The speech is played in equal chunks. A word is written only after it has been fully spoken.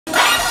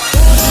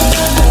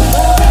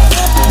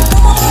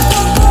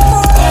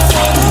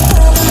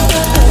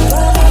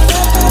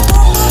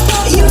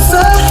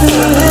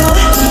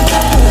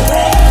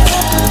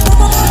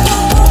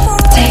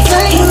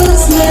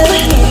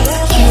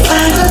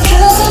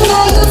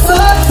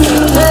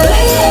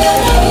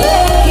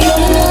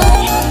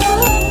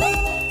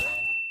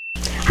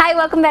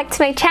welcome back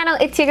to my channel.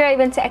 It's your girl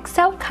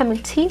Rvlt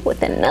coming to you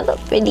with another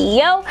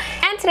video.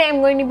 And today I'm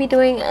going to be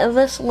doing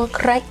this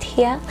look right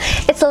here.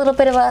 It's a little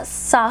bit of a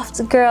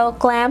soft girl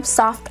glam,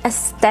 soft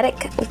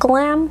aesthetic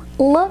glam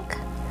look.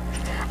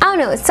 I don't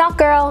know, it's soft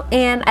girl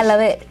and I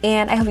love it,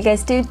 and I hope you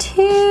guys do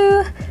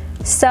too.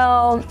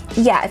 So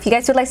yeah, if you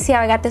guys would like to see how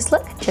I got this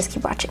look, just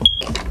keep watching.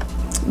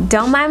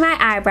 Don't mind my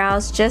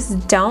eyebrows,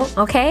 just don't,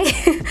 okay?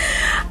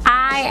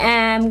 I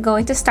am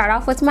going to start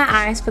off with my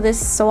eyes for this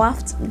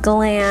soft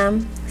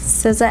glam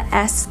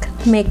scissor-esque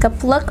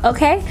makeup look,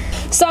 okay?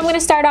 So I'm going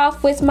to start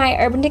off with my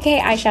Urban Decay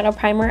eyeshadow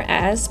primer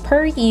as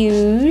per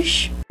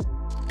usual.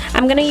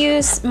 I'm going to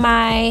use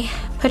my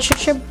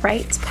Patricia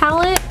Bright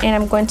palette and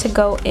I'm going to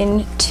go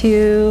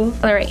into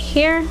right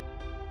here.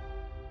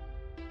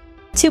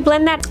 To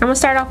blend that, I'm going to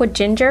start off with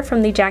Ginger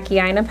from the Jackie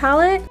Aina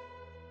palette.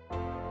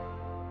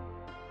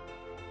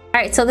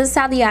 Alright, so this is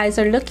how the eyes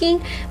are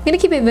looking. I'm going to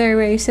keep it very,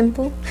 very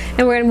simple.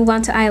 And we're going to move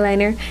on to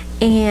eyeliner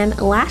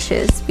and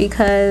lashes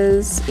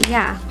because,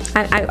 yeah,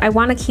 I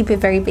want to keep it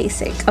very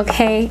basic,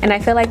 okay? And I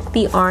feel like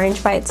the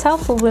orange by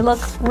itself will look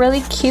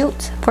really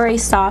cute for a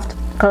soft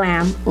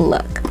glam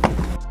look.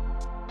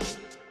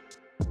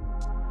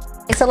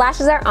 So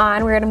lashes are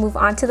on. We're going to move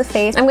on to the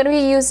face. I'm going to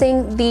be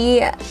using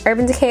the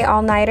Urban Decay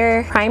All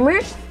Nighter Primer.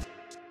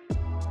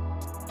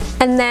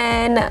 And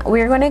then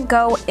we're going to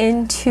go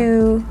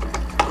into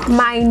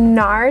my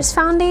NARS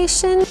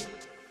foundation.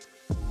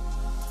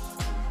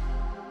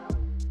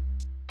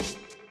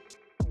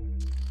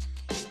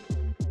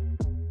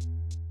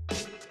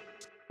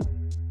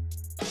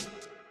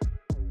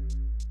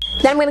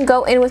 Then I'm going to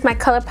go in with my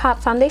ColourPop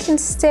foundation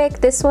stick.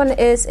 This one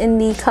is in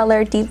the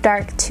color Deep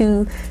Dark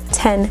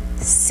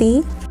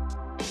 210C.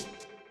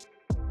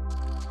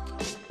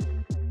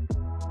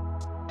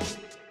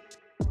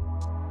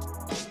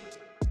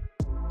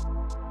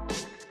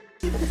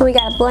 We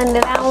gotta blend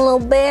it out a little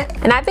bit.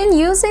 And I've been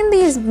using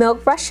these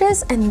Milk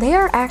brushes and they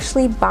are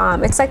actually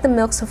bomb. It's like the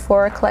Milk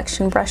Sephora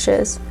collection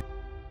brushes.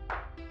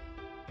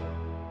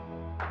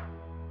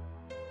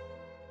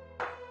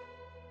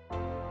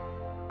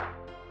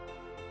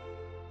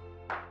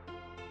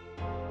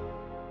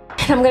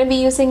 And I'm gonna be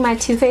using my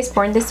Too Faced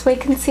Born This Way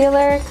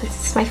concealer because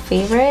it's my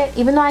favorite.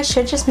 Even though I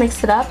should just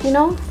mix it up, you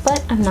know,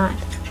 but I'm not.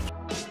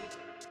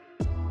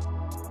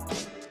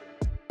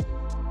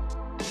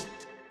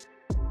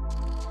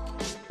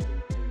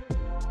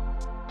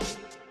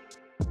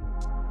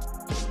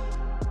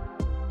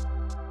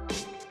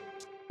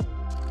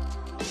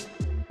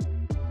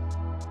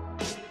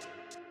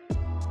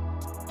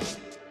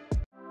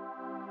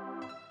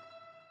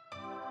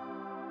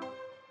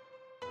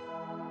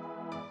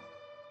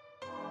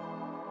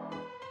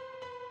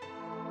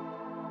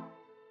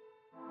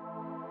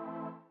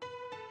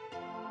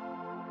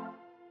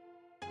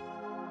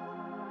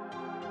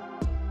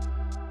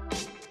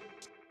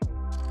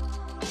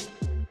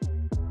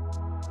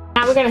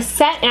 Now we're gonna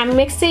set, and I'm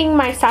mixing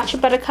my Sacha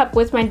Buttercup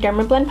with my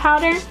Dermablend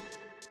powder.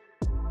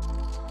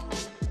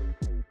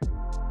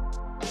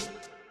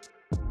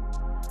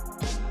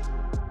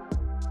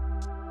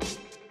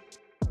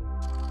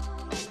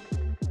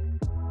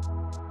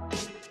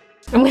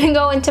 I'm gonna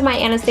go into my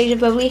Anastasia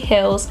Beverly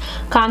Hills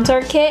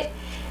contour kit.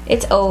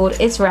 It's old,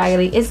 it's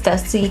raggedy, it's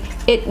dusty,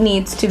 it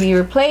needs to be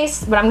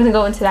replaced, but I'm gonna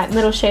go into that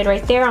middle shade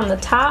right there on the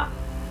top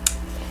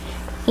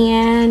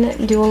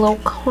and do a little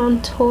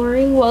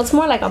contouring. Well, it's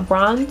more like a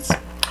bronze,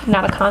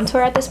 not a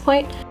contour at this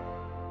point.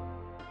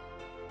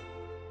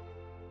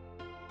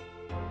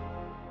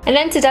 And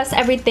then to dust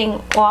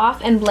everything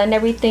off and blend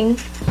everything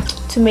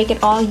to make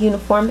it all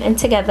uniform and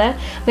together,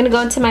 I'm gonna go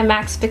into my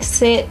Max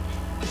Fix It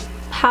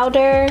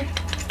powder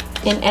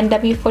in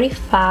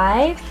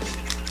NW45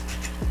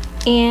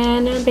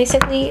 and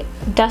basically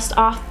dust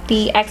off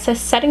the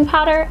excess setting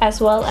powder as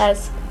well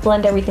as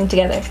blend everything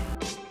together.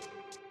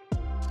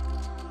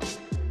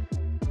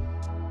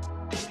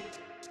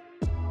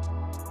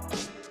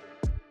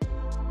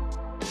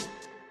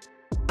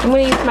 I'm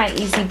going to use my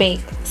Easy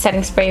Bake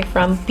setting spray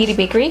from Beauty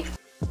Bakery.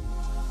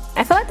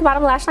 I feel like the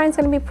bottom lash line is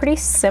going to be pretty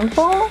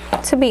simple,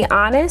 to be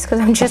honest, because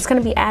I'm just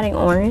going to be adding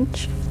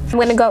orange. I'm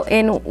going to go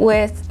in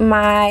with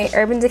my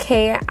Urban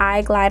Decay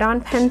Eye Glide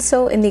On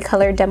pencil in the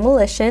color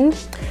Demolition.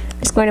 I'm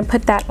just going to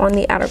put that on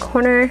the outer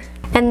corner.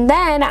 And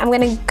then I'm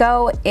going to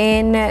go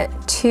in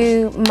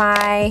to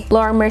my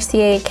Laura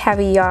Mercier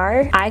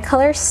Caviar eye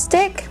color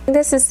stick.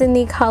 This is in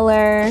the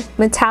color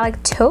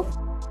Metallic Taupe.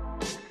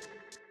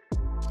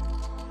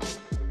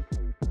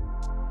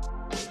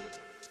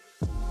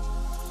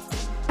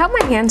 I hope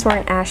my hands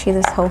weren't ashy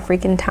this whole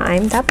freaking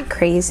time. That'd be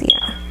crazy.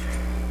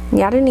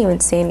 Y'all didn't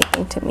even say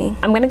anything to me.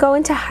 I'm gonna go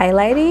into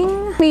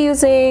highlighting. I'm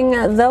using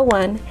the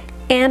one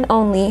and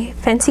only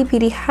Fenty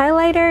Beauty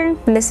highlighter.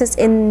 And this is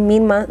in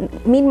Mean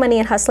Money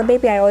and Hustler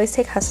Baby. I always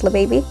take Hustler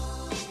Baby.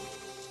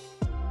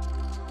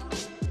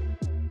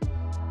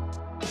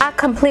 I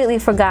completely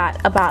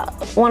forgot about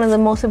one of the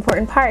most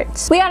important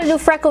parts. We gotta do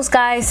freckles,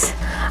 guys.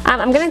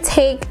 I'm gonna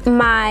take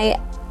my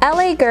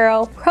LA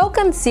Girl Pro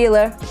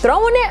Concealer,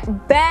 throwing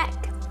it back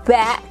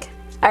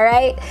All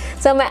right,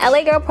 so my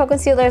LA Girl Pro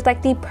Concealer is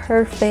like the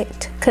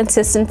perfect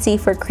consistency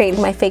for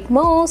creating my fake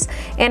moles,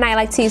 and I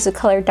like to use the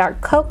color Dark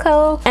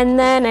Cocoa. And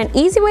then an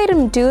easy way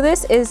to do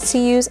this is to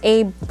use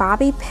a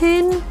bobby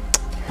pin.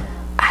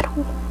 I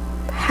don't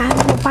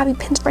have no bobby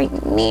pins right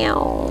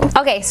now.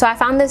 Okay, so I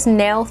found this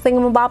nail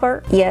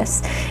thingamabobber.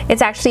 Yes,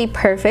 it's actually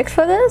perfect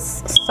for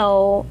this.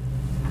 So,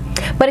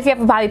 but if you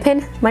have a bobby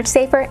pin, much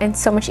safer and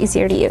so much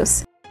easier to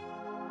use.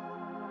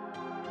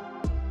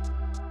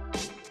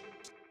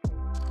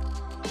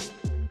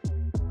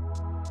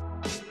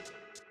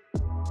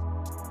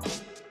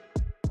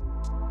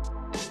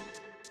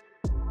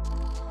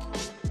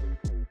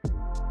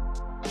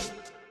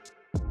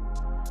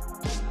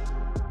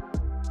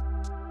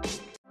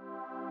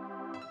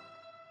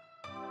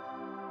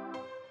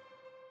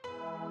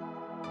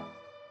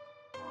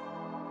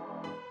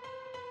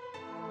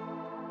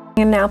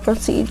 And now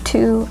proceed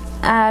to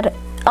add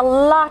a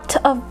lot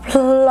of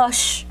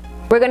blush.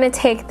 We're gonna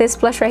take this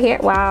blush right here.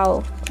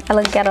 Wow, I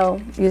look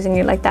ghetto using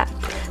it like that.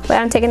 But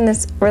I'm taking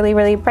this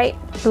really bright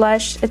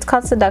blush. It's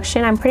called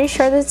Seduction. I'm pretty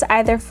sure this is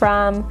either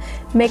from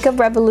Makeup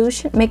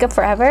Revolution, Makeup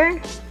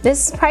Forever.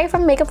 This is probably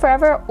from Makeup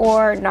Forever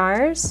or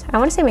NARS. I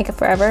wanna say Makeup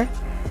Forever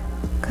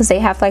because they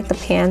have like the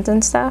pans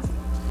and stuff.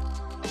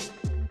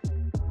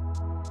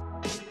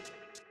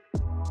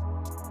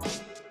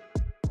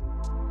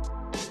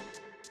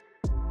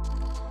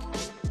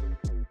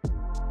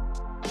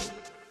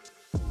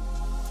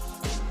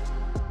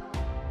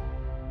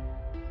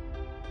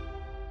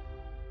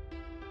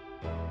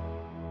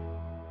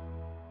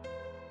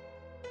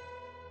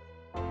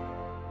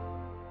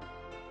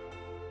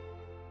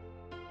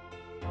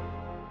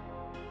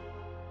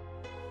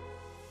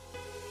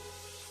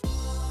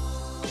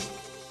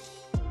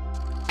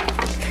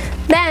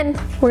 Then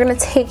we're gonna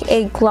take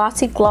a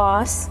glossy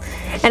gloss,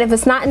 and if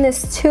it's not in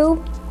this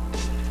tube,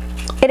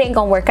 it ain't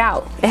gonna work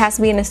out. It has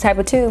to be in this type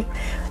of tube.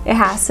 It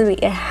has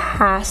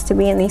to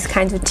be in these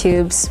kinds of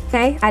tubes.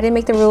 Okay, I didn't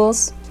make the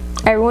rules.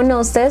 Everyone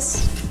knows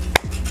this.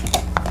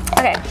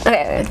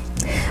 Okay.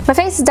 My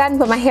face is done,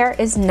 but my hair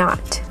is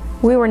not.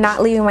 We were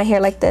not leaving my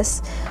hair like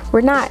this.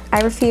 We're not.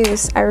 I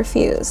refuse.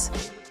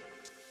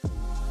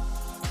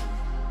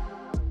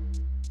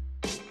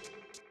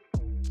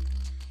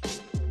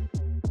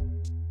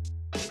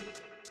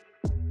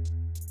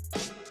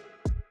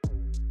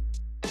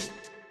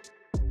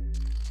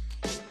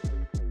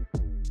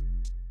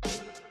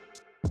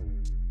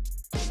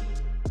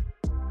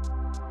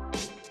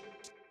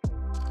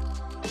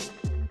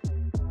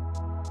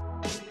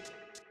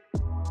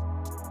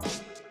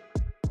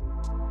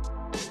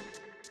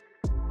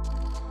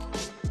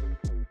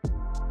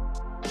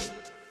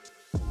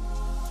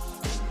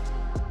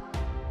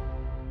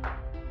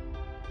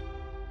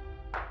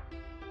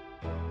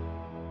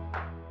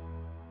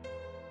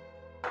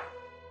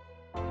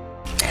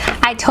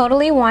 I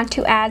totally want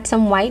to add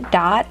some white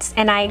dots,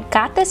 and I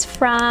got this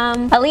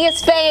from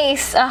Aaliyah's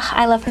Face. Ugh,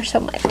 I love her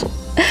so much.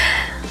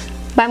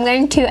 But I'm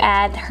going to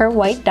add her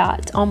white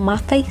dots on my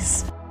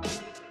face.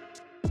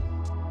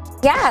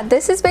 Yeah,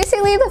 this is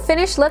basically the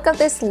finished look of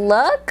this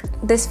look.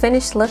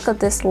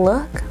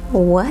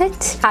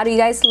 What? How do you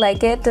guys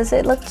like it? Does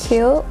it look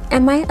cute?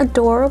 Am I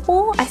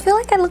adorable? I feel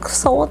like I look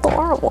so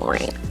adorable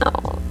right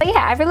now. But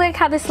yeah, I really like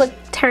how this look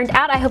turned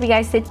out. I hope you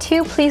guys did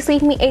too. Please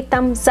leave me a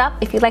thumbs up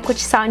if you like what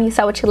you saw and you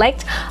saw what you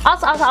liked.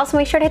 Also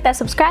make sure to hit that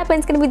subscribe button.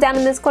 It's gonna be down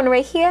in this corner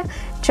right here.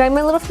 Join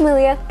my little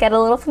familia, get a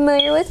little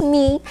familiar with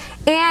me.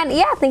 And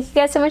yeah, thank you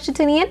guys so much for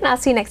tuning in, and I'll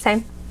see you next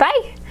time.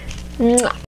 Bye. Mwah.